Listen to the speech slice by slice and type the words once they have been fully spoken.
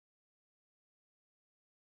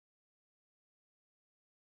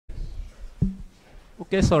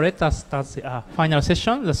Okay, so let us start the final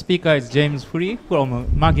session. The speaker is James Free from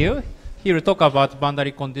McGill. He will talk about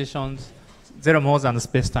boundary conditions, zero modes, and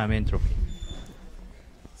space-time entropy.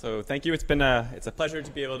 So thank you. It's a pleasure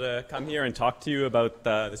to be able to come here and talk to you about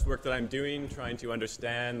this work that I'm doing, trying to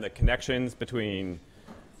understand the connections between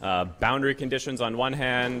boundary conditions on one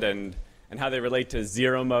hand and how they relate to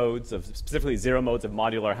zero modes, specifically zero modes of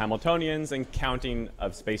modular Hamiltonians and counting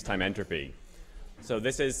of space-time entropy. So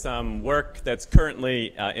this is some work that's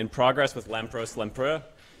currently in progress with Lempreux.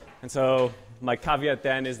 And so my caveat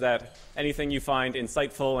then is that anything you find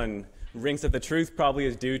insightful and rings of the truth probably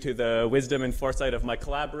is due to the wisdom and foresight of my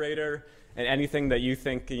collaborator, and anything that you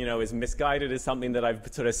think is misguided is something that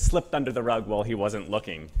I've sort of slipped under the rug while he wasn't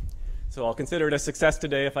looking. So I'll consider it a success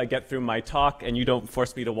today if I get through my talk and you don't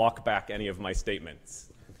force me to walk back any of my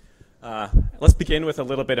statements. Let's begin with a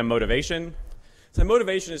little bit of motivation. So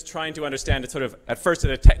motivation is trying to understand it sort of at first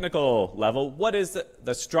at a technical level, what is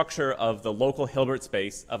the structure of the local Hilbert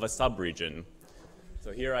space of a subregion?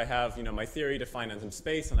 So here I have my theory defined on some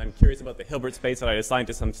space, and I'm curious about the Hilbert space that I assigned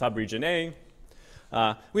to some subregion A.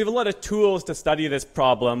 We have a lot of tools to study this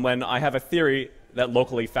problem when I have a theory that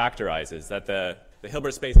locally factorizes, that the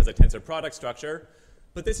Hilbert space has a tensor product structure,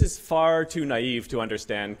 but this is far too naive to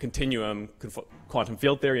understand continuum quantum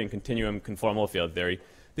field theory and continuum conformal field theory,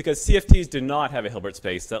 because CFTs do not have a Hilbert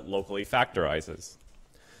space that locally factorizes.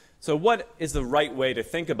 So what is the right way to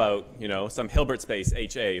think about some Hilbert space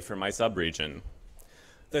HA for my subregion?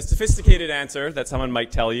 The sophisticated answer that someone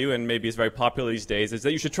might tell you, and maybe is very popular these days, is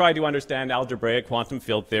that you should try to understand algebraic quantum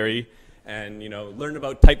field theory and learn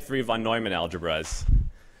about type 3 von Neumann algebras.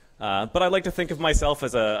 But I like to think of myself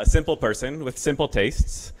as a simple person with simple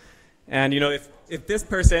tastes. And if this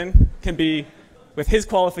person can be, with his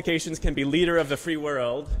qualifications, can be leader of the free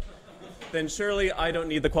world, then surely I don't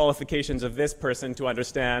need the qualifications of this person to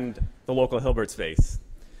understand the local Hilbert space.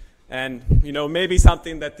 And maybe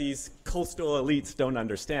something that these coastal elites don't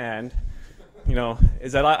understand,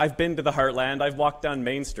 is that I've been to the heartland, I've walked down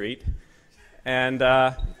Main Street, and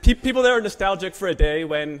people there are nostalgic for a day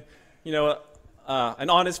when, an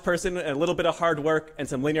honest person, and a little bit of hard work, and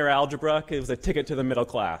some linear algebra was a ticket to the middle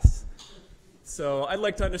class. So I'd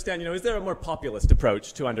like to understand, is there a more populist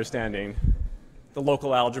approach to understanding the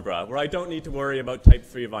local algebra, where I don't need to worry about type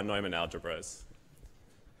 3 von Neumann algebras?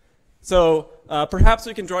 So perhaps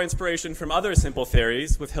we can draw inspiration from other simple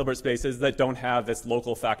theories with Hilbert spaces that don't have this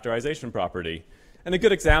local factorization property. And a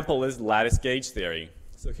good example is lattice gauge theory.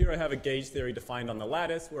 So here I have a gauge theory defined on the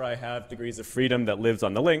lattice where I have degrees of freedom that lives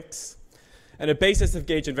on the links. And a basis of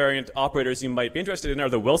gauge invariant operators you might be interested in are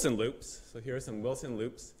the Wilson loops. So here are some Wilson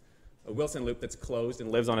loops. A Wilson loop that's closed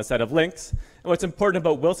and lives on a set of links. And what's important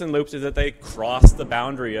about Wilson loops is that they cross the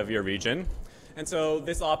boundary of your region. And so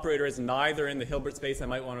this operator is neither in the Hilbert space I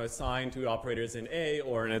might want to assign to operators in A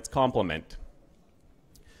or in its complement.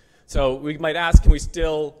 So we might ask, can we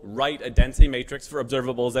still write a density matrix for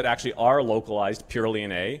observables that actually are localized purely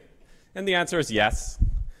in A? And the answer is yes.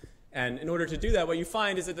 And in order to do that, what you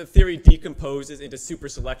find is that the theory decomposes into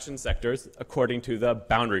superselection sectors according to the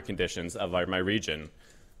boundary conditions of my region.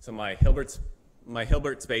 So my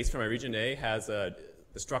Hilbert space for my region A has the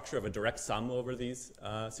structure of a direct sum over these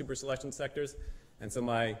superselection sectors. And so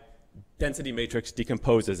my density matrix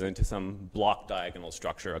decomposes into some block diagonal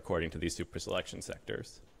structure according to these superselection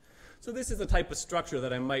sectors. So this is the type of structure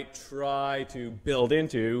that I might try to build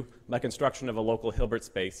into my construction of a local Hilbert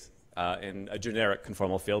space in a generic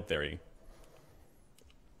conformal field theory.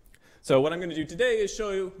 So what I'm going to do today is show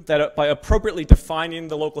you that by appropriately defining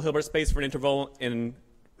the local Hilbert space for an interval in,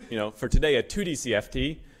 for today a 2D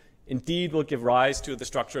CFT, indeed will give rise to the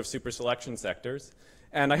structure of superselection sectors.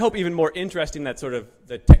 And I hope even more interesting that sort of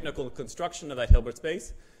the technical construction of that Hilbert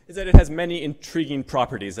space is that it has many intriguing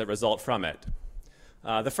properties that result from it.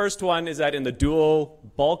 The first one is that in the dual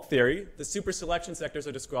bulk theory, the superselection sectors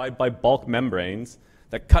are described by bulk membranes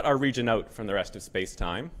that cut our region out from the rest of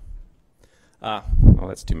space-time. Oh,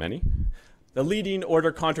 that's too many. The leading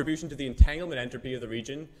order contribution to the entanglement entropy of the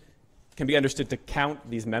region can be understood to count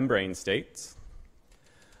these membrane states.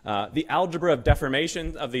 The algebra of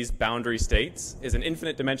deformation of these boundary states is an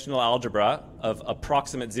infinite dimensional algebra of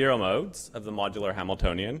approximate zero modes of the modular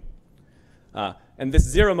Hamiltonian. And this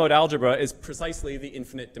zero mode algebra is precisely the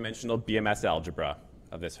infinite dimensional BMS algebra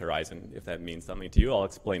of this horizon. If that means something to you, I'll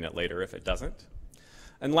explain it later if it doesn't.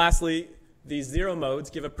 And lastly, these zero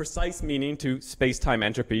modes give a precise meaning to space-time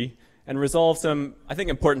entropy and resolve some, I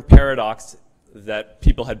think, important paradox that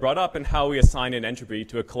people had brought up in how we assign an entropy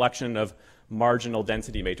to a collection of marginal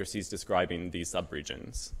density matrices describing these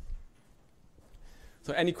subregions.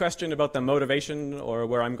 So any question about the motivation or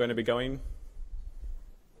where I'm going to be going?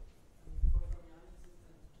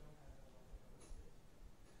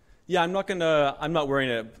 Yeah, I'm not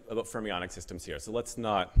worrying about fermionic systems here, so let's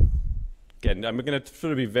not get into, I'm going to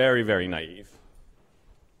sort of be very, very naive.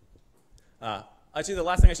 Actually, the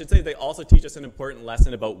last thing I should say, they also teach us an important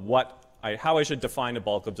lesson about how I should define a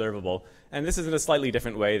bulk observable, and this is in a slightly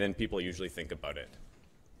different way than people usually think about it.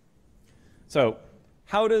 So,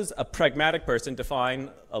 how does a pragmatic person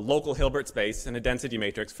define a local Hilbert space and a density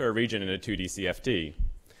matrix for a region in a 2D CFT?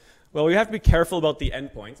 Well, we have to be careful about the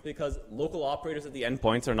endpoints because local operators at the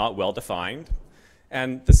endpoints are not well defined.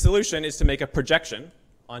 And the solution is to make a projection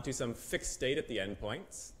onto some fixed state at the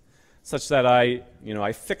endpoints such that I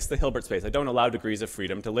fix the Hilbert space. I don't allow degrees of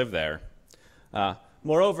freedom to live there.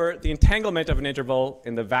 Moreover, the entanglement of an interval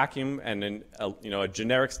in the vacuum and in a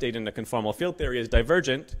generic state in the conformal field theory is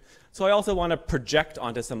divergent. So I also want to project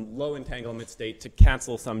onto some low entanglement state to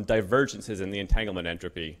cancel some divergences in the entanglement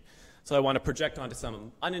entropy. So I want to project onto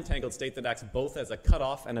some unentangled state that acts both as a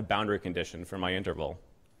cutoff and a boundary condition for my interval.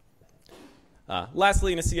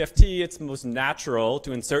 Lastly, in a CFT, it's most natural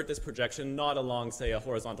to insert this projection not along, say, a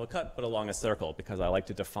horizontal cut, but along a circle, because I like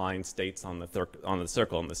to define states on the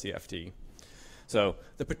circle in the CFT. So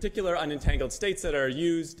the particular unentangled states that are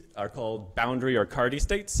used are called boundary or Cardy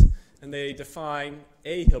states, and they define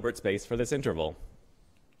a Hilbert space for this interval.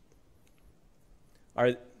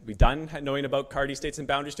 Are we done knowing about Cardy states and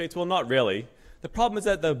boundary states? Well, not really. The problem is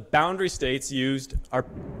that the boundary states used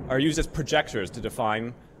are used as projectors to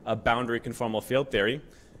define a boundary conformal field theory,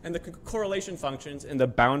 and the correlation functions in the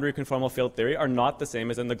boundary conformal field theory are not the same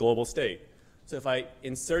as in the global state. So if I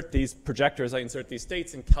insert these projectors, I insert these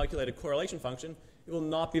states and calculate a correlation function, it will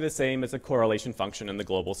not be the same as a correlation function in the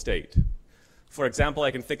global state. For example, I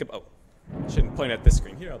can think about, I shouldn't point at this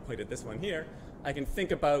screen here, I'll point at this one here. I can think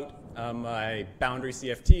about my boundary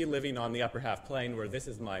CFT living on the upper half plane where this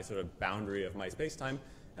is my sort of boundary of my spacetime.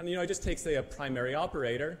 And I just take, say, a primary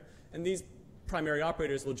operator, and these primary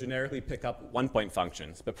operators will generically pick up one-point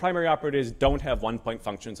functions. But primary operators don't have one-point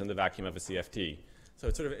functions in the vacuum of a CFT. So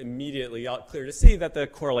it's sort of immediately clear to see that the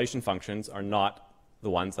correlation functions are not the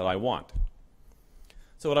ones that I want.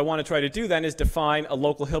 So what I want to try to do then is define a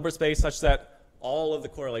local Hilbert space such that all of the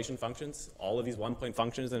correlation functions, all of these one-point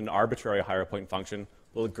functions and an arbitrary higher point function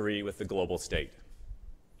will agree with the global state.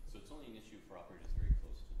 So it's only an issue for operators very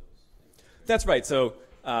close to those things. That's right. So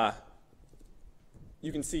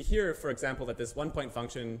you can see here, for example, that this one-point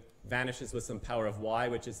function vanishes with some power of y,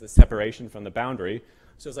 which is the separation from the boundary.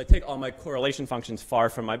 So as I take all my correlation functions far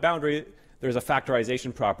from my boundary, there's a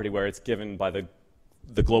factorization property where it's given by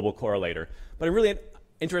the global correlator. But I'm really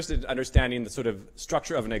interested in understanding the sort of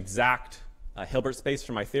structure of an exact Hilbert space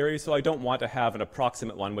for my theory, so I don't want to have an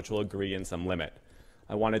approximate one which will agree in some limit.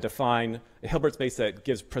 I want to define a Hilbert space that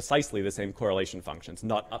gives precisely the same correlation functions,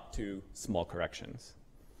 not up to small corrections.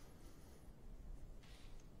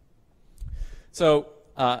 So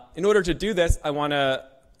in order to do this, I want to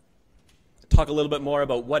talk a little bit more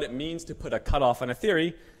about what it means to put a cutoff on a theory.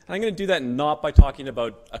 And I'm going to do that not by talking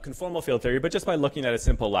about a conformal field theory, but just by looking at a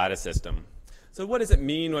simple lattice system. So what does it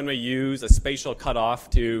mean when we use a spatial cutoff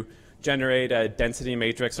to generate a density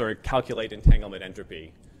matrix or calculate entanglement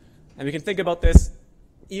entropy? And we can think about this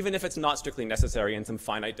even if it's not strictly necessary in some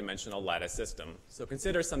finite dimensional lattice system. So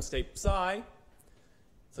consider some state psi.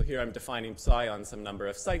 So here I'm defining psi on some number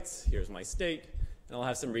of sites. Here's my state. And I'll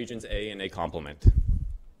have some regions A and A complement.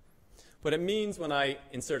 What it means when I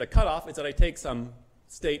insert a cutoff is that I take some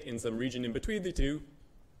state in some region in between the two,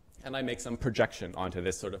 and I make some projection onto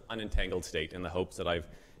this sort of unentangled state in the hopes that I've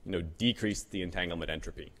decreased the entanglement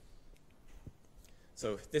entropy.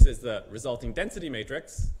 So this is the resulting density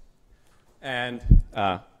matrix. And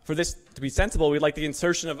for this to be sensible, we'd like the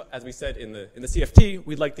insertion of, as we said in the CFT,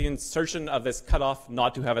 we'd like the insertion of this cutoff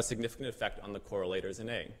not to have a significant effect on the correlators in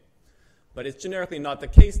A. But it's generically not the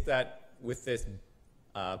case that with this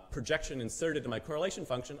projection inserted in my correlation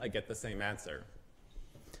function, I get the same answer.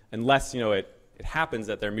 Unless it happens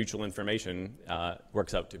that their mutual information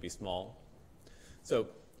works out to be small. So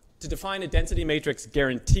to define a density matrix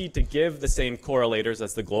guaranteed to give the same correlators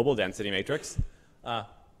as the global density matrix,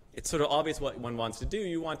 it's sort of obvious what one wants to do.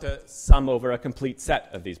 You want to sum over a complete set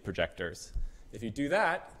of these projectors. If you do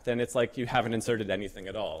that, then it's like you haven't inserted anything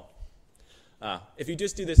at all. If you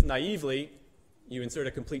just do this naively, you insert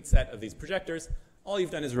a complete set of these projectors, all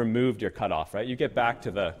you've done is removed your cutoff, right? You get back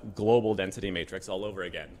to the global density matrix all over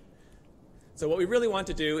again. So what we really want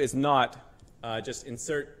to do is not just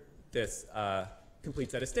insert this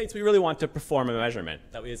complete set of states. We really want to perform a measurement.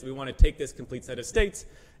 That is, we want to take this complete set of states,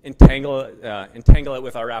 entangle it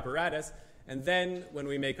with our apparatus, and then when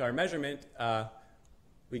we make our measurement,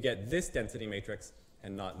 we get this density matrix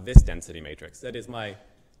and not this density matrix. That is, my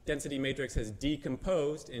density matrix has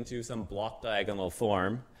decomposed into some block diagonal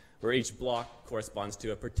form where each block corresponds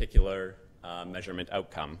to a particular measurement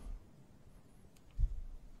outcome.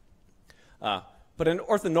 But an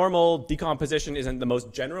orthonormal decomposition isn't the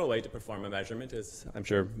most general way to perform a measurement, as I'm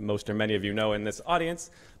sure most or many of you know in this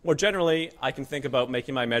audience. More generally, I can think about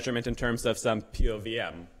making my measurement in terms of some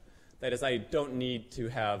POVM. That is, I don't need to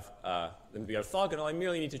have them be orthogonal. I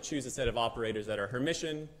merely need to choose a set of operators that are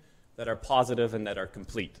Hermitian, that are positive, and that are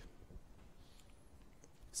complete.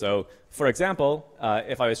 So, for example,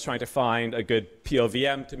 if I was trying to find a good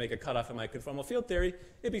POVM to make a cutoff in my conformal field theory,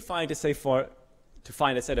 it'd be fine to say to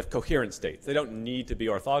find a set of coherent states. They don't need to be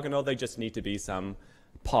orthogonal. They just need to be some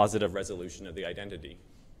positive resolution of the identity.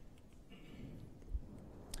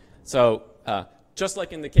 So just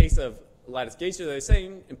like in the case of lattice gauge theory, I was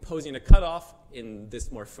saying, imposing a cutoff in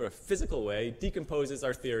this more physical way decomposes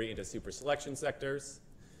our theory into superselection sectors.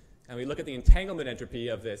 And we look at the entanglement entropy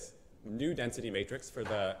of this new density matrix for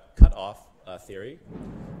the cutoff theory.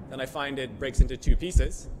 Then I find it breaks into two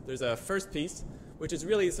pieces. There's a first piece, which is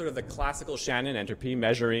really sort of the classical Shannon entropy,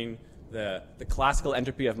 measuring the classical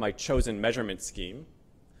entropy of my chosen measurement scheme.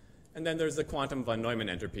 And then there's the quantum von Neumann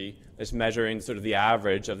entropy, that's measuring sort of the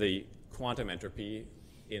average of the quantum entropy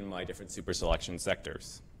in my different superselection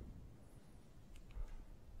sectors.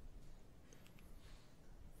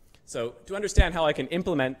 So to understand how I can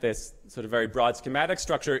implement this sort of very broad schematic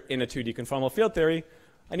structure in a 2D conformal field theory,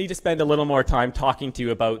 I need to spend a little more time talking to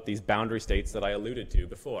you about these boundary states that I alluded to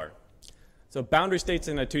before. So boundary states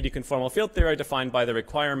in a 2D conformal field theory are defined by the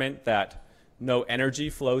requirement that no energy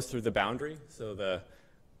flows through the boundary. So the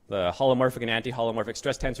holomorphic and anti-holomorphic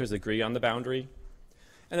stress tensors agree on the boundary,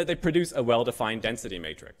 and that they produce a well-defined density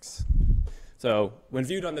matrix. So when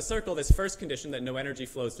viewed on the circle, this first condition that no energy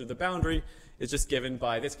flows through the boundary is just given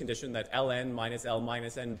by this condition that Ln minus L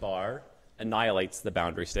minus n bar annihilates the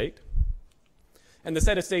boundary state. And the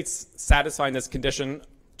set of states satisfying this condition,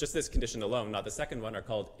 just this condition alone, not the second one, are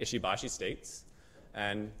called Ishibashi states.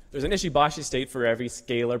 And there's an Ishibashi state for every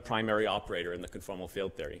scalar primary operator in the conformal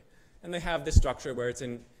field theory. And they have this structure where it's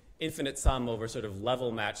an infinite sum over sort of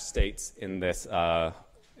level match states in this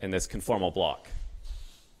conformal block.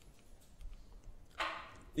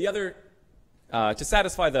 The other, to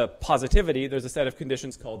satisfy the positivity, there's a set of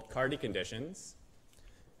conditions called Cardy conditions.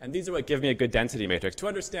 And these are what give me a good density matrix. To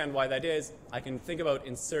understand why that is, I can think about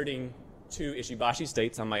inserting two Ishibashi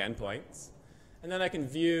states on my endpoints. And then I can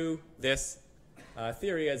view this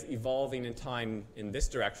theory as evolving in time in this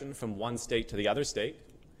direction from one state to the other state.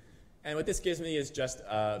 And what this gives me is just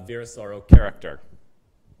a Virasoro character.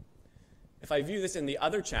 If I view this in the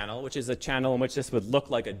other channel, which is a channel in which this would look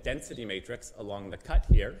like a density matrix along the cut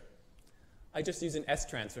here, I just use an S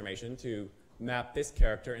transformation to map this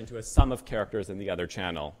character into a sum of characters in the other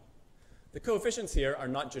channel. The coefficients here are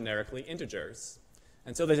not generically integers.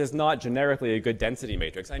 And so this is not generically a good density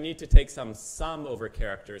matrix. I need to take some sum over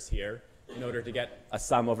characters here in order to get a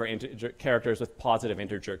sum over characters with positive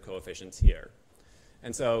integer coefficients here.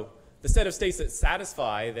 And so the set of states that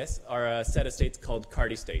satisfy this are a set of states called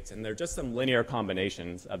Cardy states, and they're just some linear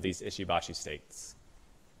combinations of these Ishibashi states.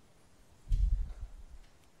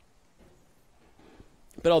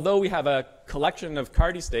 But although we have a collection of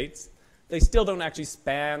Cardy states, they still don't actually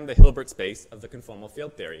span the Hilbert space of the conformal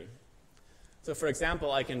field theory. So for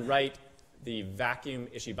example, I can write the vacuum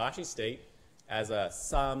Ishibashi state as a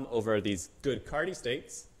sum over these good Cardy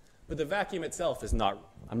states, but the vacuum itself is not,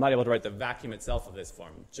 I'm not able to write the vacuum itself of this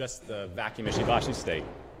form, just the vacuum Ishibashi state.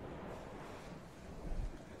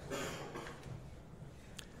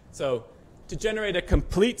 So to generate a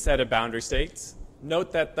complete set of boundary states,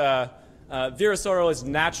 note that the Virasoro is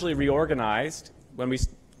naturally reorganized when we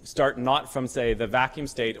start not from, say, the vacuum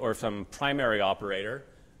state or from primary operator,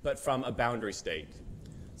 but from a boundary state.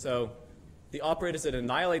 So the operators that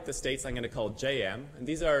annihilate the states I'm going to call JM, and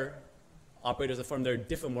these are operators that form their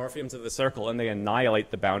diffeomorphisms of the circle, and they annihilate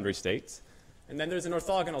the boundary states. And then there's an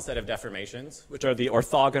orthogonal set of deformations, which are the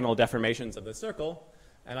orthogonal deformations of the circle,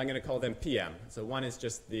 and I'm going to call them PM. So one is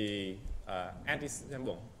just the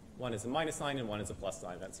anti-symbol. One is a minus sign, and one is a plus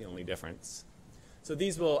sign. That's the only difference. So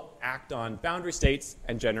these will act on boundary states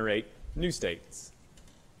and generate new states.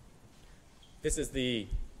 This is the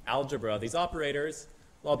algebra of these operators.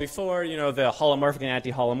 Well, before, the holomorphic and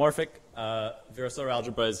anti-holomorphic Virasoro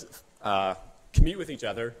algebras commute with each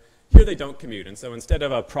other, here they don't commute. And so instead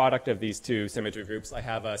of a product of these two symmetry groups, I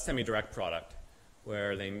have a semi-direct product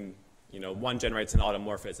where they, one generates an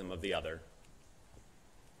automorphism of the other.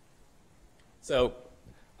 So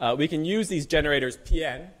we can use these generators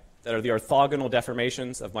Pn, that are the orthogonal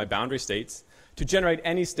deformations of my boundary states, to generate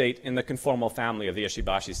any state in the conformal family of the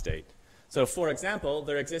Ishibashi state. So for example,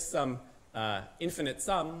 there exists some infinite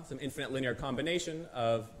sum, some infinite linear combination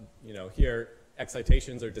of, here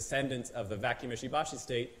excitations or descendants of the vacuum Ishibashi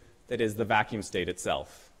state that is the vacuum state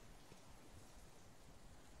itself.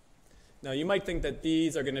 Now, you might think that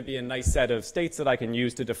these are going to be a nice set of states that I can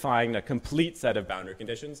use to define a complete set of boundary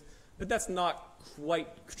conditions, but that's not quite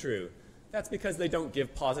true. That's because they don't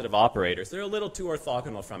give positive operators. They're a little too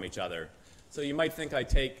orthogonal from each other. So you might think I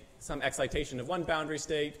take some excitation of one boundary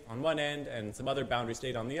state on one end and some other boundary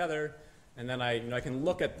state on the other, and then I can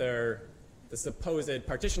look at the supposed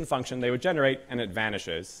partition function they would generate, and it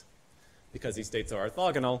vanishes because these states are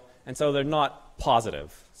orthogonal, and so they're not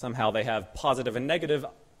positive. Somehow they have positive and negative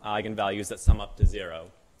eigenvalues that sum up to 0.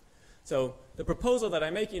 So the proposal that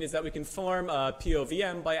I'm making is that we can form a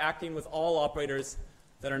POVM by acting with all operators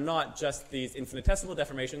that are not just these infinitesimal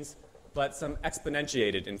deformations, but some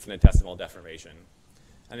exponentiated infinitesimal deformation. And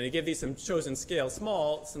I'm going to give these some chosen scale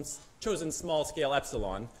small, some chosen small scale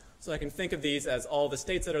epsilon. So I can think of these as all the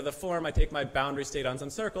states that are the form. I take my boundary state on some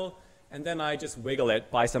circle, and then I just wiggle it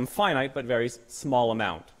by some finite but very small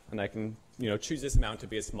amount. And I can choose this amount to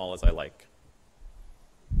be as small as I like.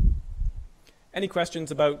 Any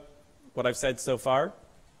questions about what I've said so far?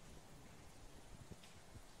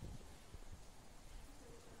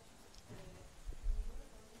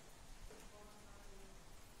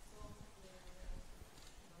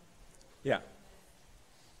 Yeah.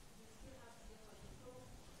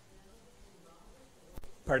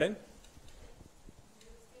 Pardon?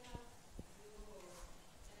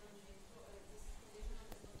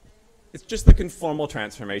 It's just the conformal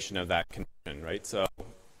transformation of that condition, right? So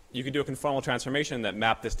you could do a conformal transformation that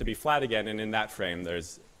map this to be flat again, and in that frame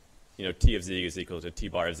there's, T of z is equal to T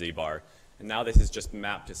bar of z bar. And now this is just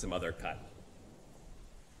mapped to some other cut.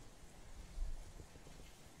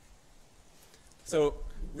 So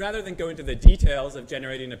rather than go into the details of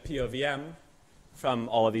generating a POVM from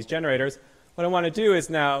all of these generators, what I want to do is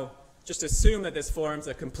now just assume that this forms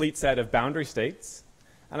a complete set of boundary states,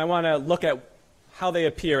 and I want to look at how they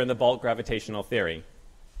appear in the bulk gravitational theory.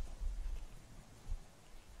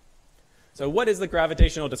 So what is the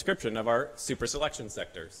gravitational description of our superselection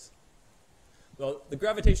sectors? Well, the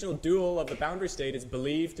gravitational dual of the boundary state is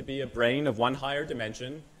believed to be a brane of one higher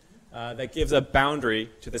dimension that gives a boundary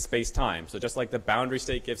to the space-time. So just like the boundary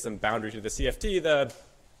state gives some boundary to the CFT, the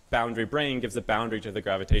boundary brane gives a boundary to the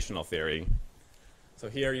gravitational theory. So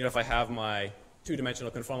here, if I have my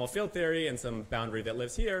two-dimensional conformal field theory and some boundary that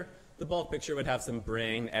lives here, the bulk picture would have some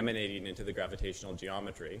brane emanating into the gravitational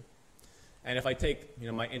geometry. And if I take,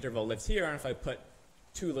 my interval lives here, and if I put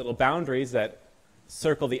two little boundaries that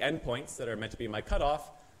circle the endpoints that are meant to be my cutoff,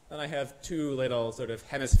 then I have two little sort of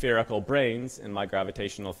hemispherical branes in my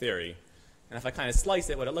gravitational theory. And if I kind of slice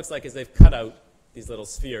it, what it looks like is they've cut out these little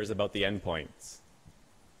spheres about the endpoints.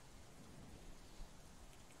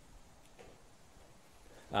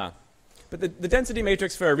 But the density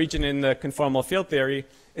matrix for a region in the conformal field theory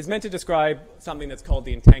is meant to describe something that's called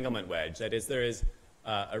the entanglement wedge. That is, there is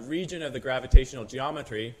a region of the gravitational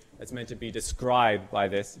geometry that's meant to be described by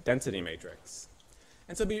this density matrix.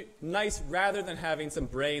 And so it'd be nice, rather than having some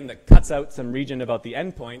brane that cuts out some region about the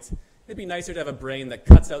endpoints, it'd be nicer to have a brane that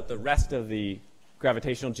cuts out the rest of the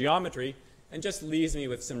gravitational geometry and just leaves me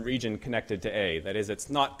with some region connected to A. That is, it's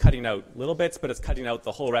not cutting out little bits, but it's cutting out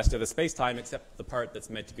the whole rest of the space-time except the part that's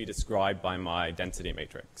meant to be described by my density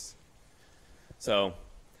matrix. So,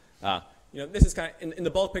 this is kind of, in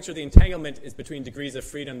the bulk picture, the entanglement is between degrees of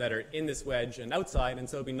freedom that are in this wedge and outside, and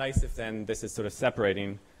so it'd be nice if then this is sort of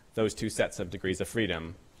separating those two sets of degrees of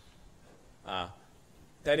freedom.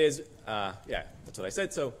 That is, yeah, that's what I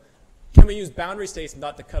said. So can we use boundary states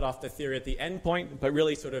not to cut off the theory at the endpoint, but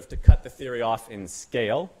really sort of to cut the theory off in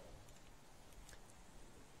scale?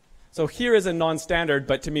 So here is a non-standard,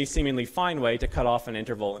 but to me seemingly fine way to cut off an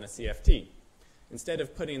interval in a CFT. Instead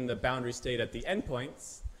of putting the boundary state at the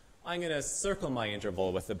endpoints, I'm going to circle my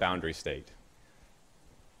interval with the boundary state.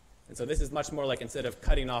 And so this is much more like, instead of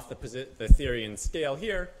cutting off the theory in scale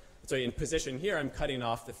here, sorry, in position here, I'm cutting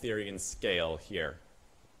off the theory in scale here.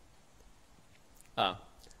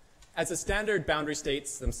 As the standard boundary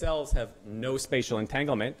states themselves have no spatial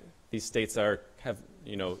entanglement, these states they're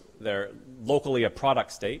locally a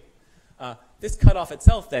product state. This cutoff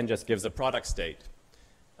itself then just gives a product state.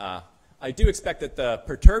 I do expect that the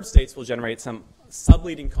perturbed states will generate some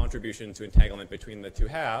subleading contribution to entanglement between the two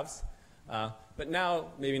halves. But now,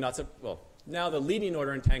 maybe not so, well, now the leading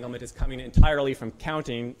order entanglement is coming entirely from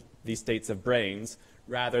counting these states of branes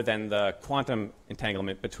rather than the quantum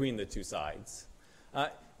entanglement between the two sides.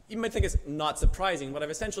 You might think it's not surprising. What I've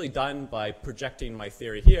essentially done by projecting my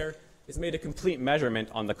theory here is made a complete measurement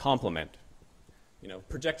on the complement.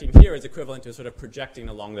 projecting here is equivalent to sort of projecting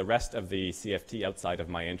along the rest of the CFT outside of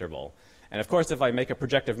my interval. And of course, if I make a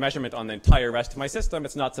projective measurement on the entire rest of my system,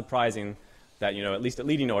 it's not surprising that, at least at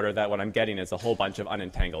leading order, that what I'm getting is a whole bunch of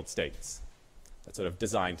unentangled states. That's sort of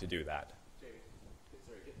designed to do that. Sorry,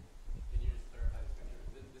 can you just clarify this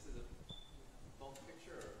picture? This is a bulk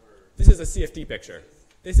picture or? This is a CFT picture.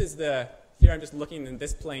 This is here I'm just looking in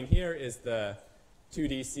this plane here is the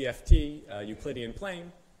 2D CFT Euclidean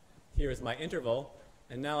plane. Here is my interval,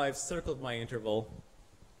 and now I've circled my interval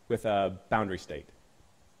with a boundary state.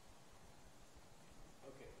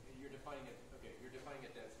 Okay, you're defining a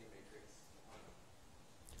density matrix.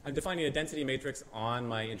 I'm defining a density matrix on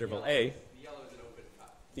my interval A. The yellow is an open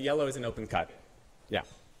cut. The yellow is an open cut. Okay. Yeah. Okay.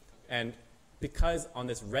 And because on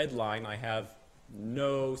this red line I have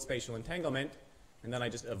no spatial entanglement, and then I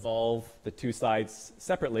just evolve the two sides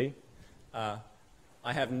separately, I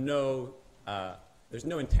have there's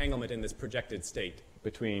no entanglement in this projected state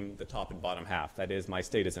between the top and bottom half. That is, my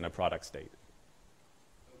state is in a product state.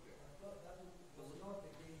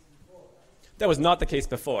 That was not the case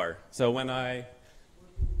before. So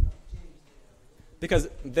because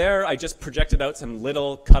there I just projected out some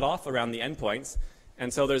little cutoff around the endpoints,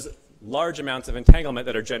 and so there's large amounts of entanglement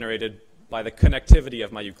that are generated by the connectivity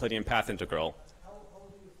of my Euclidean path integral.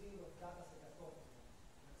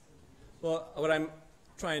 Well, what I'm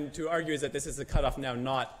trying to argue is that this is a cutoff now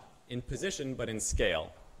not in position but in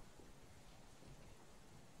scale.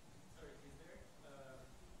 Sorry, is there a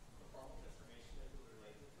formal transformation that would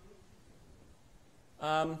relate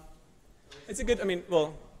to? It's a good,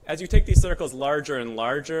 well, as you take these circles larger and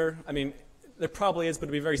larger, there probably is, but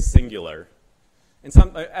it'd be very singular. And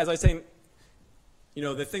as I was saying,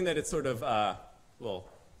 the thing that it's sort of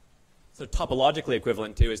topologically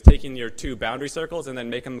equivalent to is taking your two boundary circles and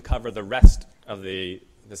then make them cover the rest of the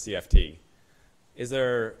CFT.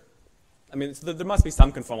 There must be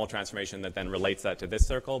some conformal transformation that then relates that to this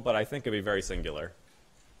circle, but I think it'd be very singular.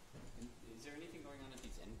 Is there anything going on at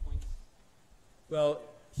these endpoints? Well,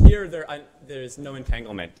 here there's no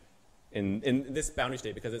entanglement in this boundary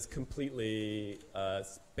state because it's completely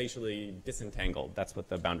spatially disentangled. That's what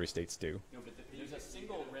the boundary states do. No, but there's a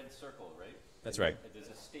single red circle, right? That's right. There's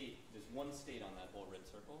one state on that whole red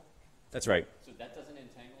circle. That's right. So that doesn't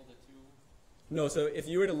entangle the two? No, so if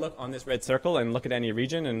you were to look on this red circle and look at any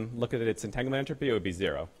region and look at its entanglement entropy, it would be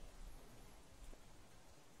 0.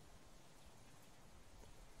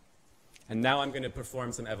 And now I'm going to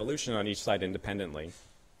perform some evolution on each side independently.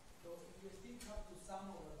 So you still have to sum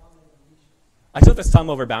over boundary conditions. I took the sum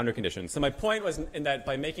over boundary conditions. So my point was in that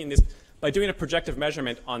by doing a projective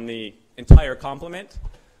measurement on the entire complement,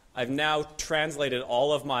 I've now translated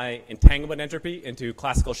all of my entanglement entropy into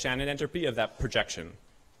classical Shannon entropy of that projection.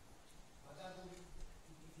 But that would,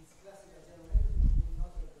 if it's classical general entropy, it will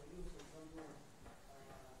not reproduce, for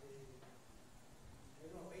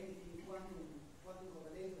example, anything quantum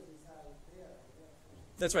correlators inside there.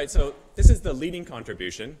 That's right. So this is the leading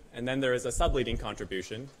contribution, and then there is a sub-leading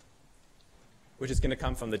contribution, which is going to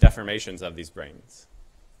come from the deformations of these branes.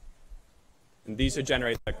 And these should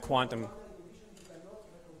generate the quantum.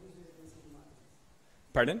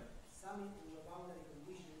 Pardon? Summing over boundary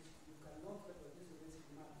conditions, you cannot reproduce the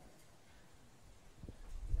density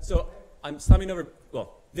matrix. So I'm summing over,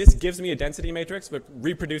 this gives me a density matrix, but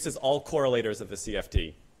reproduces all correlators of the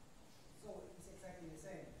CFT. So it's exactly the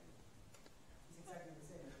same. It's exactly the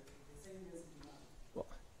same density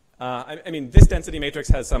matrix. This density matrix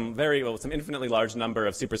has some some infinitely large number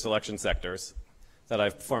of superselection sectors that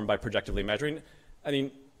I've formed by projectively measuring.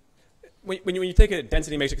 When you take a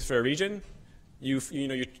density matrix for a region,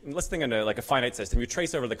 let's think in a finite system. You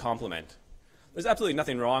trace over the complement. There's absolutely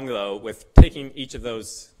nothing wrong, though, with taking each of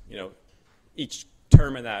those, each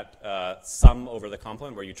term in that sum over the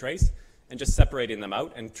complement where you trace, and just separating them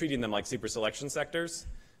out and treating them like superselection sectors.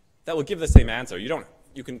 That will give the same answer. You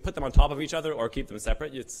can put them on top of each other or keep them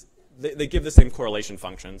separate. They give the same correlation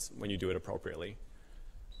functions when you do it appropriately.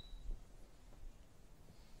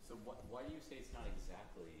 So why do you say it's not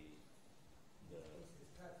exactly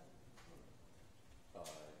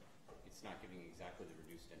it's not giving exactly the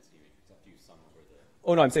reduced density matrix after you sum over the...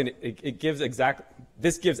 Oh, no, I'm saying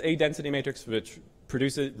this gives a density matrix which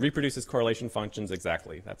reproduces correlation functions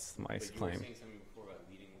exactly. That's my claim. You were saying something before about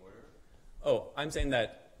leading order? Oh, I'm saying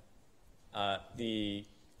that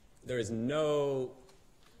there is no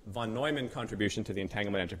von Neumann contribution to the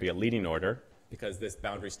entanglement entropy at leading order because this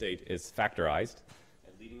boundary state is factorized.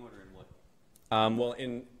 At leading order in what?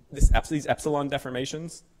 In these epsilon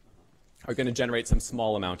deformations are going to generate some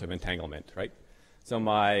small amount of entanglement, right? So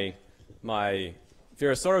if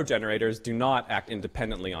Virasoro generators do not act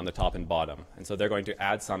independently on the top and bottom, and so they're going to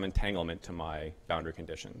add some entanglement to my boundary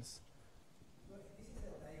conditions. But this is a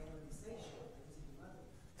diagonalization of the physical matter.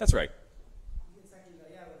 That's right. It's exactly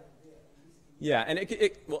diagonal there. Yeah, and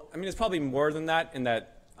well, I mean, it's probably more than that in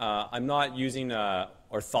that I'm not using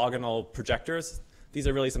orthogonal projectors. These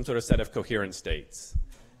are really some sort of set of coherent states.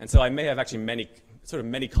 And so I may have actually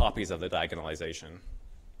many copies of the diagonalization.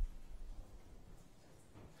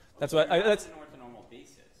 That's what that's an orthonormal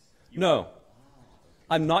basis. no.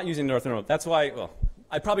 I'm not using an orthonormal. That's why, well,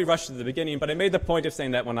 I probably rushed to the beginning, but I made the point of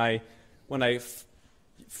saying that when I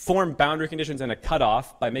form boundary conditions and a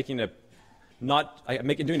cutoff by making doing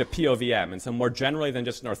a POVM, and so more generally than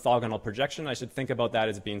just an orthogonal projection, I should think about that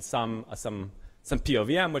as being some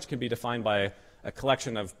POVM, which can be defined by a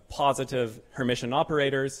collection of positive Hermitian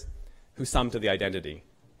operators who sum to the identity.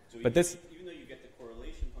 So but this, even though you get the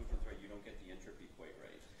correlation functions right, you don't get the entropy quite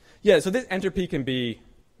right. yeah, so this entropy can be,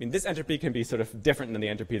 this entropy can be sort of different than the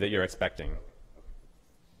entropy that you're expecting.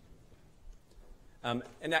 And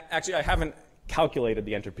actually, I haven't calculated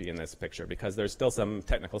the entropy in this picture because there's still some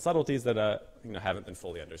technical subtleties that haven't been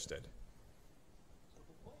fully understood.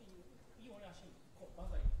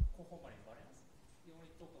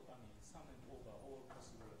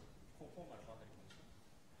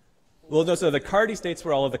 Well, no, so the Cardy states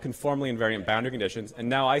were all of the conformally invariant boundary conditions, and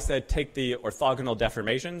now I said take the orthogonal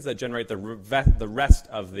deformations that generate the rest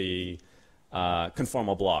of the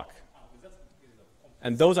conformal block.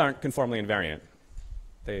 And those aren't conformally invariant.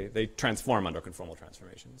 They transform under conformal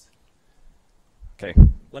transformations. Okay,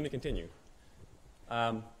 let me continue.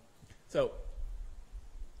 So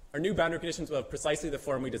our new boundary conditions will have precisely the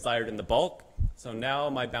form we desired in the bulk. So now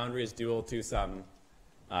my boundary is dual to some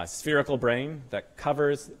spherical brane that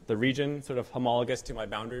covers the region, sort of homologous to my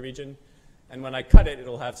boundary region. And when I cut it,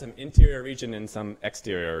 it'll have some interior region and some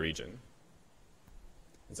exterior region.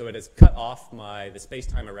 And so it has cut off the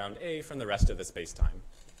space-time around A from the rest of the space-time.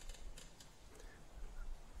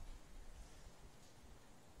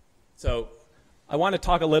 So I want to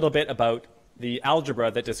talk a little bit about the algebra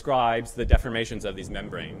that describes the deformations of these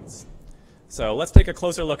membranes. So let's take a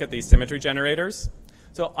closer look at these symmetry generators.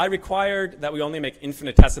 So I required that we only make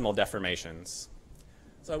infinitesimal deformations.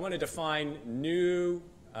 So I want to define new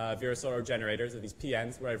Virasoro generators of these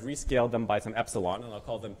PNs where I've rescaled them by some epsilon, and I'll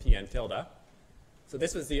call them PN tilde. So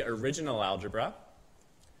this was the original algebra.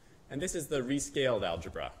 And this is the rescaled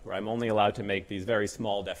algebra, where I'm only allowed to make these very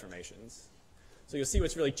small deformations. So you'll see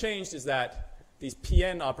what's really changed is that these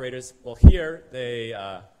PN operators, well, here they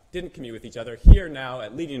didn't commute with each other. Here now,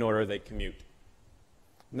 at leading order, they commute.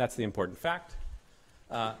 And that's the important fact.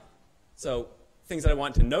 So things that I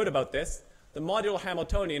want to note about this, the modular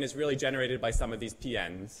Hamiltonian is really generated by some of these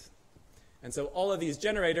PNs. And so all of these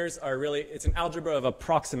generators are really, it's an algebra of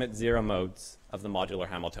approximate zero modes of the modular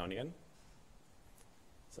Hamiltonian.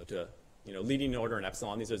 So to, leading order and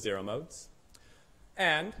epsilon, these are zero modes.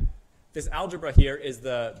 And this algebra here is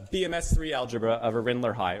the BMS3 algebra of a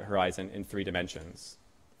Rindler horizon in 3 dimensions.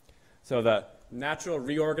 So the natural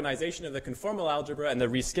reorganization of the conformal algebra and the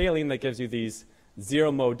rescaling that gives you these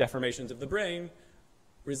zero-mode deformations of the brane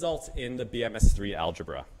results in the BMS3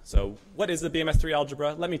 algebra. So what is the BMS3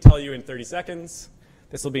 algebra? Let me tell you in 30 seconds.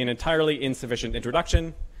 This will be an entirely insufficient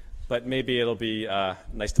introduction, but maybe it'll be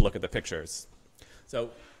nice to look at the pictures. So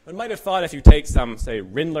one might have thought if you take some, say,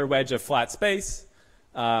 Rindler wedge of flat space,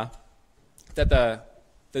 that the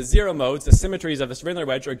zero modes, the symmetries of this Rindler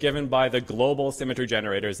wedge, are given by the global symmetry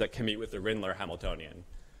generators that commute with the Rindler Hamiltonian.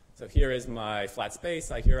 So here is my flat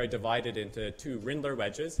space. Here I divided into 2 Rindler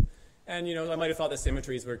wedges. And I might have thought the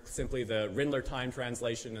symmetries were simply the Rindler time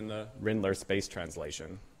translation and the Rindler space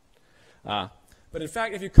translation. But in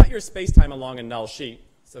fact, if you cut your space-time along a null sheet,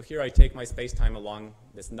 so here I take my space-time along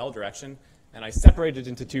this null direction, and I separate it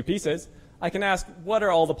into 2 pieces, I can ask, what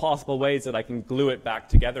are all the possible ways that I can glue it back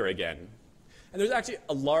together again? And there's actually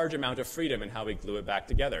a large amount of freedom in how we glue it back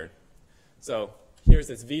together. So here's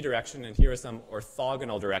this v direction, and here is some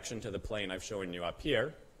orthogonal direction to the plane I've shown you up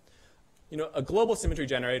here. A global symmetry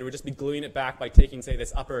generator would just be gluing it back by taking, say,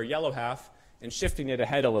 this upper yellow half and shifting it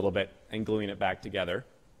ahead a little bit and gluing it back together.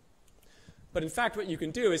 But in fact, what you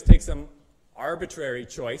can do is take some arbitrary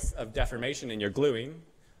choice of deformation in your gluing.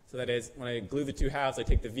 So that is, when I glue the 2 halves, I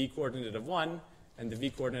take the v coordinate of one and the v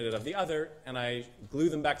coordinate of the other, and I glue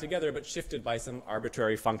them back together, but shifted by some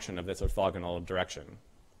arbitrary function of this orthogonal direction.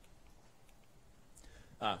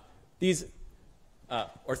 These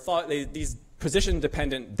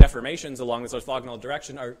position-dependent deformations along this orthogonal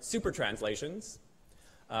direction are supertranslations.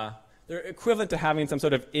 They're equivalent to having some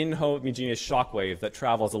sort of inhomogeneous shock wave that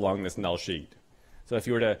travels along this null sheet. So if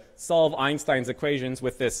you were to solve Einstein's equations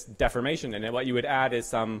with this deformation in it, what you would add is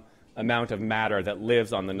some amount of matter that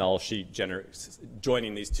lives on the null sheet,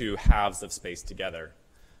 joining these two halves of space together.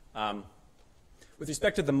 With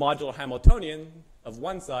respect to the modular Hamiltonian of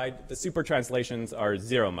one side, the super translations are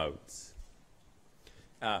zero modes.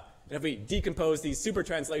 And if we decompose these super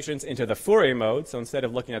translations into the Fourier mode, so instead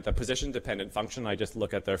of looking at the position-dependent function, I just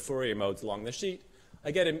look at their Fourier modes along the sheet,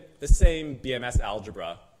 I get the same BMS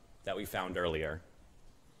algebra that we found earlier.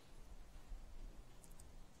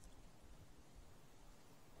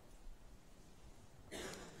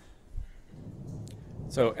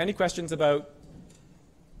 So any questions about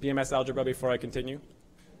BMS algebra before I continue?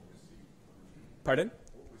 Pardon?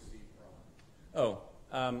 Oh,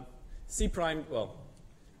 C prime, well,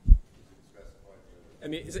 I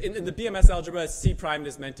mean, in the BMS algebra, C prime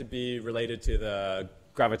is meant to be related to the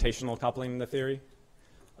gravitational coupling in the theory.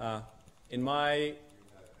 In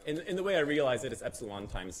the way I realize it, it's epsilon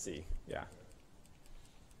times C, yeah.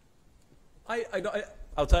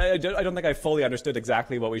 I'll tell you, I don't think I fully understood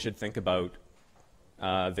exactly what we should think about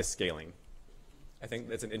this scaling. I think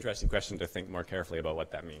that's an interesting question to think more carefully about what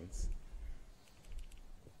that means.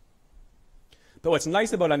 But what's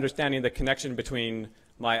nice about understanding the connection between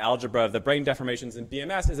my algebra of the brane deformations and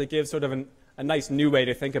BMS is it gives sort of a nice new way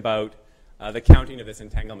to think about the counting of this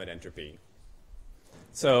entanglement entropy.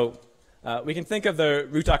 So we can think of the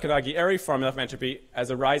Ruta-Kanagi area formula for entropy as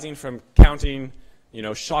arising from counting,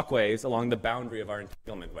 shock waves along the boundary of our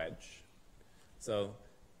entanglement wedge. So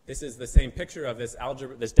this is the same picture of this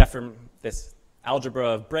algebra, this algebra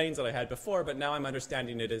of branes that I had before, but now I'm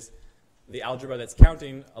understanding it as the algebra that's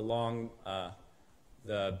counting along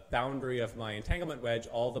the boundary of my entanglement wedge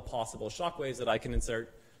all the possible shock waves that I can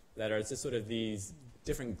insert that are just sort of these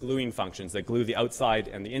different gluing functions that glue the outside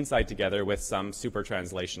and the inside together with some super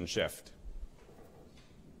translation shift.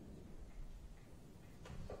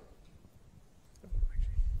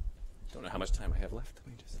 Don't know how much time I have left. Let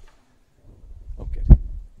me just. Oh, good.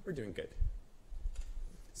 We're doing good.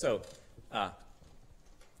 So I'll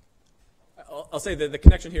say that the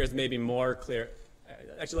connection here is maybe more clear.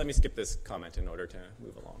 Actually, let me skip this comment in order to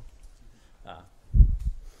move along.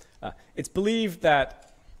 It's believed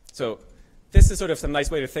that, so this is sort of some nice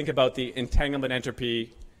way to think about the entanglement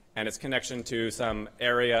entropy and its connection to some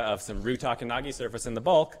area of some Ruta-Kanagi surface in the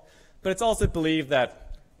bulk, but it's also believed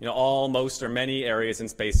that all, most, or many areas in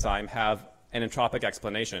space-time have an entropic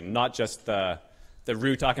explanation, not just the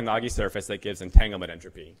Ruta-Kanagi surface that gives entanglement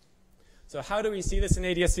entropy. So how do we see this in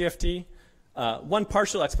ADS-CFT? One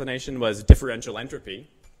partial explanation was differential entropy.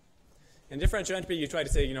 In differential entropy, you try to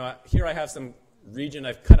say, here I have some region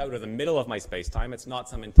I've cut out of the middle of my space-time. It's not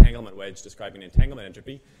some entanglement wedge describing entanglement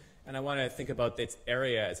entropy. And I want to think about its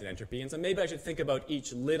area as an entropy. And so maybe I should think about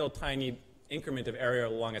each little tiny increment of area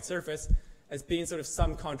along its surface as being sort of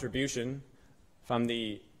some contribution from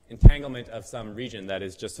the entanglement of some region that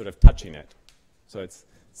is just sort of touching it. So it's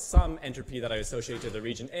some entropy that I associate to the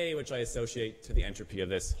region A, which I associate to the entropy of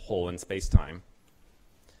this hole in space-time.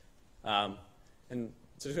 And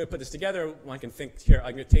so to put this together, one can think here,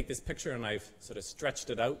 I'm going to take this picture and I've sort of stretched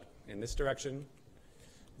it out in this direction.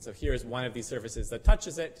 So here's one of these surfaces that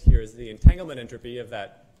touches it. Here's the entanglement entropy of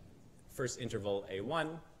that first interval A1.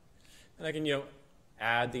 And I can,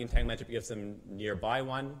 add the entanglement entropy of some nearby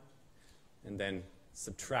one, and then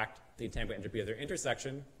subtract the entanglement entropy of their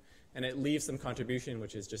intersection. And it leaves some contribution,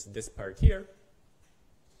 which is just this part here.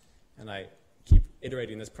 And I keep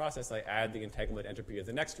iterating this process. I add the entanglement entropy of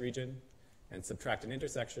the next region and subtract an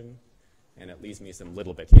intersection, and it leaves me some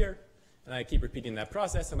little bit here. And I keep repeating that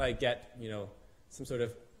process, and I get, some sort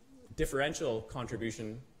of differential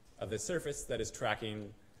contribution of this surface that is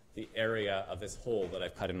tracking the area of this hole that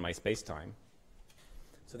I've cut in my space-time.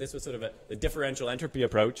 So this was sort of the differential entropy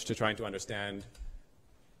approach to trying to understand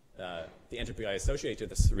the entropy I associate to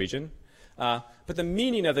this region. But the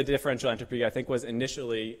meaning of the differential entropy, I think, was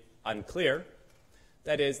initially unclear.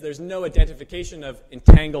 That is, there's no identification of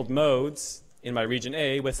entangled modes in my region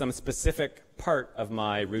A with some specific part of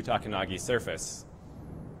my Ruta-Kanagi surface.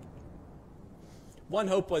 One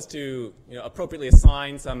hope was to appropriately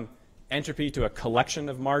assign some entropy to a collection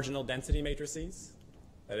of marginal density matrices.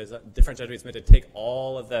 That is, differential entropy is meant to take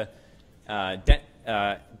all of the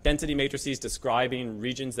density matrices describing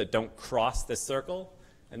regions that don't cross this circle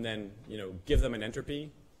and then give them an entropy.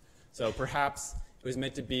 So perhaps it was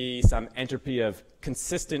meant to be some entropy of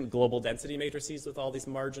consistent global density matrices with all these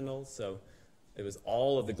marginals. So it was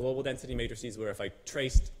all of the global density matrices where if I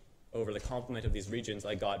traced over the complement of these regions,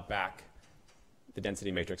 I got back the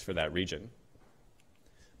density matrix for that region.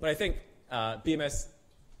 But I think BMS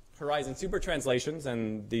horizon super translations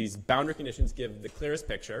and these boundary conditions give the clearest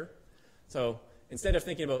picture. So instead of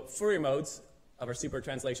thinking about Fourier modes of our super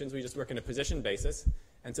translations, we just work in a position basis.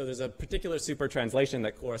 And so there's a particular super translation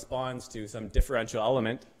that corresponds to some differential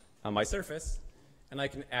element on my surface. And I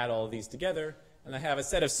can add all of these together. And I have a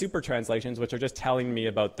set of super translations which are just telling me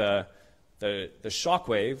about the shock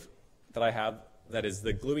wave that I have that is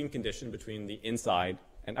the gluing condition between the inside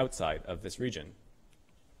and outside of this region.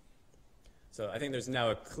 So I think there's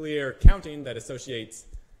now a clear counting that associates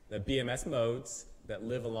the BMS modes that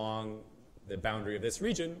live along the boundary of this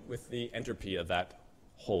region with the entropy of that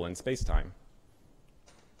hole in space-time.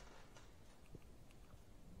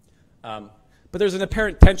 But there's an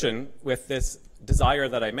apparent tension with this desire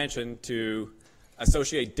that I mentioned to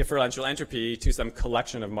associate differential entropy to some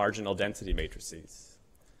collection of marginal density matrices.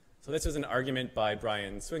 So this was an argument by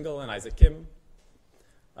Brian Swingle and Isaac Kim.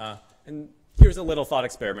 And here's a little thought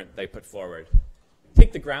experiment they put forward.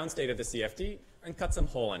 Take the ground state of the CFT and cut some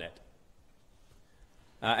hole in it.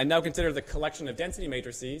 And now consider the collection of density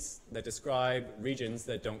matrices that describe regions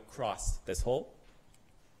that don't cross this hole.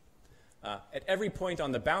 At every point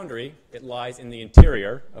on the boundary, it lies in the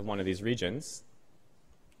interior of one of these regions.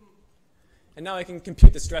 And now I can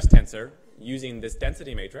compute the stress tensor using this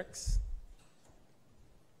density matrix.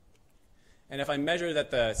 And if I measure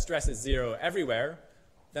that the stress is 0 everywhere,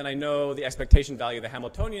 then I know the expectation value of the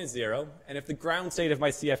Hamiltonian is 0. And if the ground state of my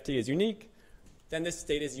CFT is unique, then this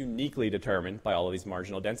state is uniquely determined by all of these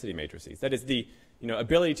marginal density matrices. That is, the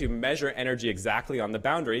ability to measure energy exactly on the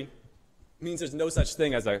boundary means there's no such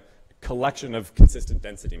thing as a collection of consistent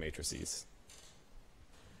density matrices.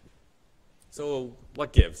 So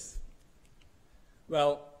what gives?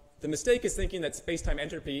 Well, the mistake is thinking that space-time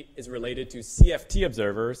entropy is related to CFT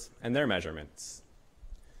observers and their measurements.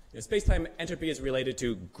 Space-time entropy is related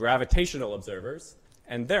to gravitational observers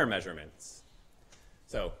and their measurements.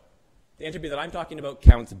 So the entropy that I'm talking about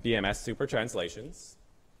counts BMS supertranslations.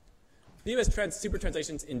 BMS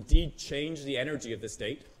supertranslations indeed change the energy of the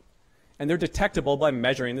state, and they're detectable by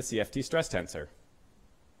measuring the CFT stress tensor.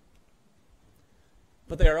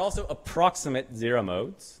 But they are also approximate zero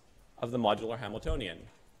modes of the modular Hamiltonian.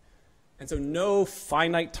 And so no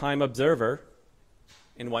finite time observer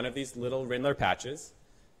in one of these little Rindler patches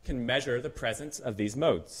can measure the presence of these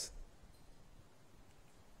modes.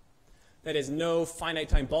 That is, no finite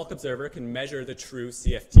time bulk observer can measure the true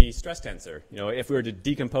CFT stress tensor. If we were to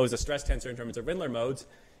decompose a stress tensor in terms of Rindler modes,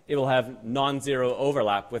 it will have non-zero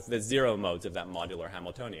overlap with the zero modes of that modular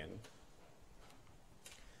Hamiltonian.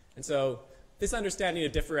 And so this understanding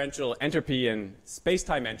of differential entropy and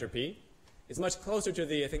space-time entropy is much closer to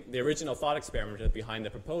the original thought experiment behind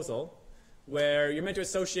the proposal, where you're meant to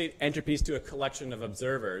associate entropies to a collection of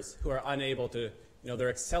observers who are unable to, they're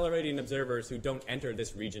accelerating observers who don't enter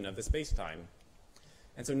this region of the space-time.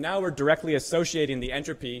 And so now we're directly associating the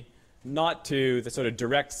entropy not to the sort of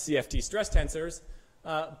direct CFT stress tensors,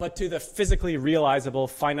 but to the physically realizable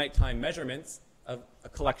finite time measurements of a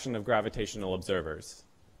collection of gravitational observers.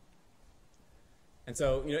 And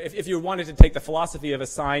so, if you wanted to take the philosophy of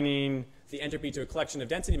assigning the entropy to a collection of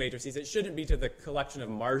density matrices, it shouldn't be to the collection of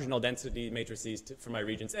marginal density matrices for my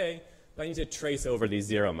regions A, but I need to trace over these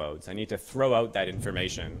zero modes. I need to throw out that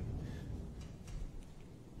information.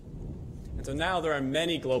 And so now there are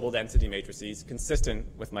many global density matrices consistent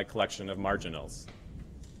with my collection of marginals.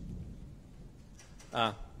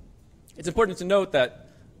 It's important to note that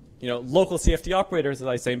local CFT operators, as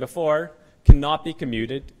I was saying before, cannot be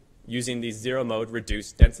commuted using these zero mode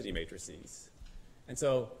reduced density matrices. And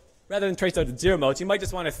so rather than trace out the zero modes, you might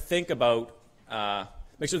just want to think about,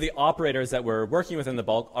 make sure the operators that we're working with in the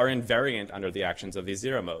bulk are invariant under the actions of these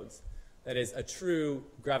zero modes. That is, a true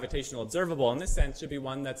gravitational observable in this sense should be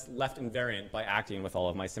one that's left invariant by acting with all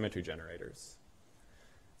of my symmetry generators.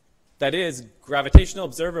 That is, gravitational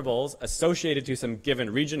observables associated to some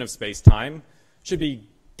given region of space-time should be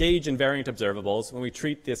gauge invariant observables when we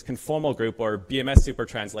treat this conformal group or BMS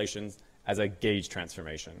supertranslations as a gauge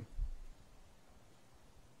transformation.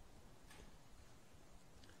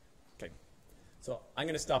 Okay, so I'm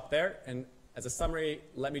going to stop there, and as a summary,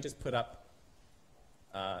 let me just put up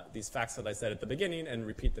these facts that I said at the beginning and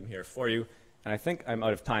repeat them here for you. And I think I'm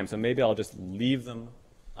out of time, so maybe I'll just leave them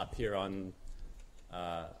up here on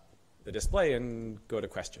the display and go to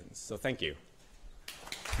questions. So thank you.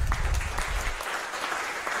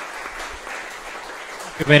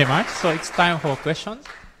 Thank you very much. So it's time for questions.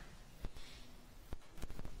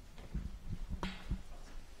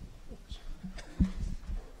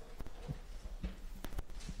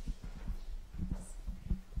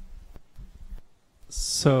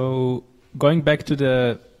 So going back to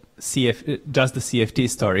the just the CFT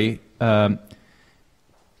story,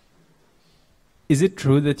 is it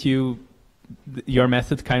true that your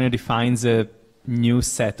method kind of defines a new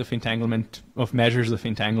set of entanglement, of measures of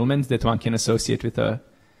entanglement that one can associate with a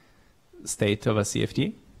state of a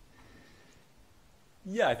CFT?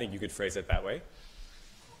 Yeah, I think you could phrase it that way.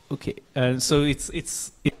 Okay, so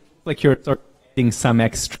it's like you're sort of adding some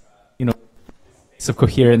extra, of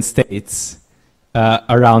coherent states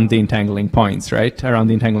around the entangling points, right? Around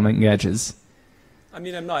the entanglement edges. I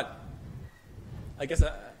mean, I guess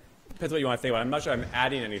depends what you want to think about. I'm not sure I'm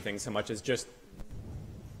adding anything so much as just,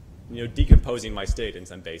 decomposing my state in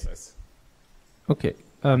some basis. Okay.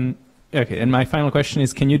 Okay, and my final question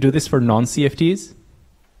is, can you do this for non-CFTs?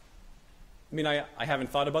 I mean, I haven't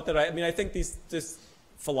thought about that. I mean, I think this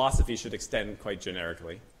philosophy should extend quite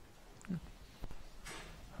generically.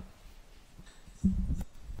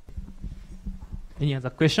 Any other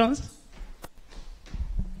questions?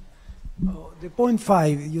 The point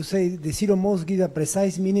 5, you say the zero modes give a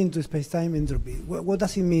precise meaning to spacetime entropy. What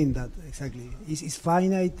does it mean that exactly? Is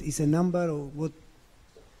finite? Is a number? Or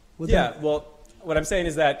what Yeah, well, what I'm saying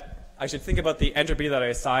is that I should think about the entropy that I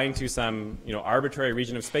assign to some arbitrary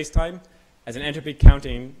region of spacetime as an entropy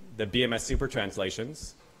counting the BMS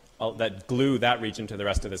supertranslations that glue that region to the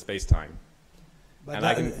rest of the spacetime. But and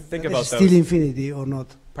I can think about those. Still infinity or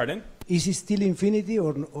not? Pardon? Is it still infinity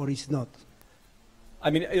or is not? I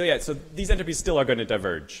mean, yeah, so these entropies still are going to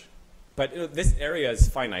diverge. But this area is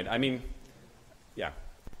finite. I mean, yeah.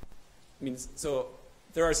 I mean, so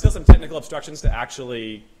there are still some technical obstructions to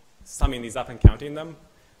actually summing these up and counting them.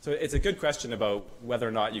 So it's a good question about whether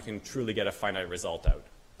or not you can truly get a finite result out.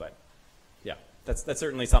 But yeah, that's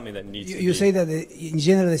certainly something that needs to be. You say that in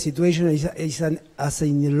general the situation is as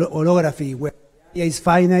in holography, where area is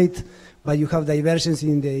finite, but you have divergence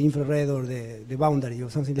in the infrared or the boundary or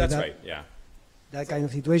something like that? That's right, yeah. That kind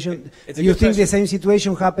of situation. Do you think the same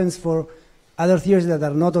situation happens for other theories that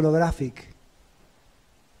are not holographic?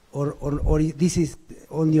 Or this is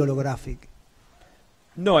only holographic?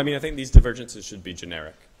 No, I mean, I think these divergences should be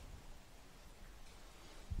generic.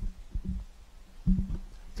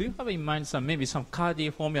 Do you have in mind maybe some Cardi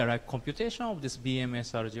formula like computation of this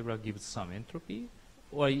BMS algebra gives some entropy?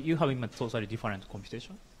 Or you have in mind totally different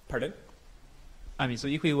computation? Pardon? I mean, so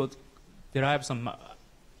if we would derive some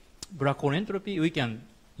black hole entropy, we can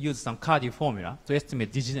use some Cardi formula to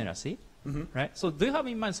estimate degeneracy, right? So do you have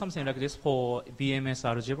in mind something like this for BMS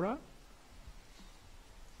algebra?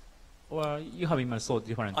 Or you have in mind so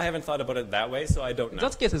different? I haven't thought about it that way, so I don't know. In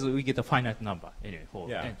that case, we get a finite number anyway. For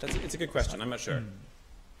It's a good question. I'm not sure.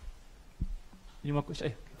 Any more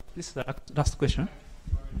questions? This is the last question.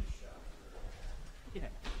 Yeah.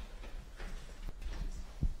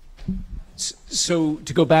 So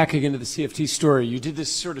to go back again to the CFT story, you did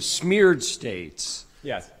this sort of smeared states.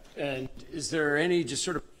 Yes. And is there any just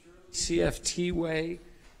sort of CFT way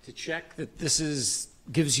to check that this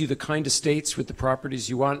gives you the kind of states with the properties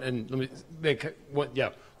you want? And let me make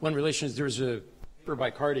one relation is there was a paper by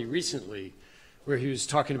Cardi recently where he was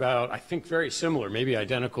talking about, I think very similar, maybe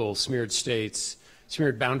identical smeared states,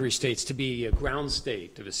 smeared boundary states to be a ground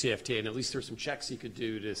state of a CFT, and at least there's some checks he could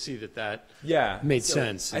do to see that made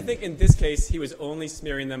sense. I think in this case, he was only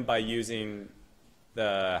smearing them by using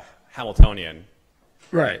the Hamiltonian.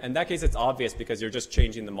 Right. In that case, it's obvious because you're just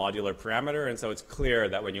changing the modular parameter, and so it's clear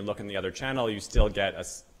that when you look in the other channel, you still get a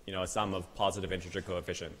sum of positive integer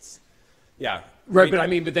coefficients. Yeah. Right,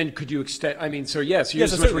 but then could you extend? I mean, so yes, you're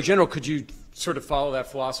much more general. Could you sort of follow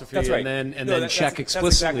that philosophy and then check explicitly?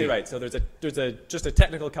 That's exactly right. So there's just a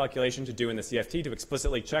technical calculation to do in the CFT to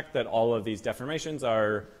explicitly check that all of these deformations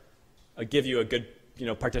give you a good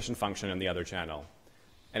partition function in the other channel,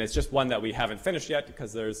 and it's just one that we haven't finished yet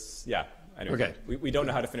because anyway, we don't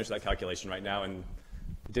know how to finish that calculation right now, and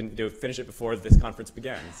we didn't finish it before this conference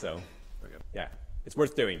began. So yeah, it's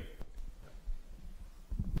worth doing.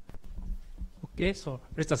 Okay, so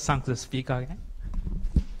let's just thank the speaker again.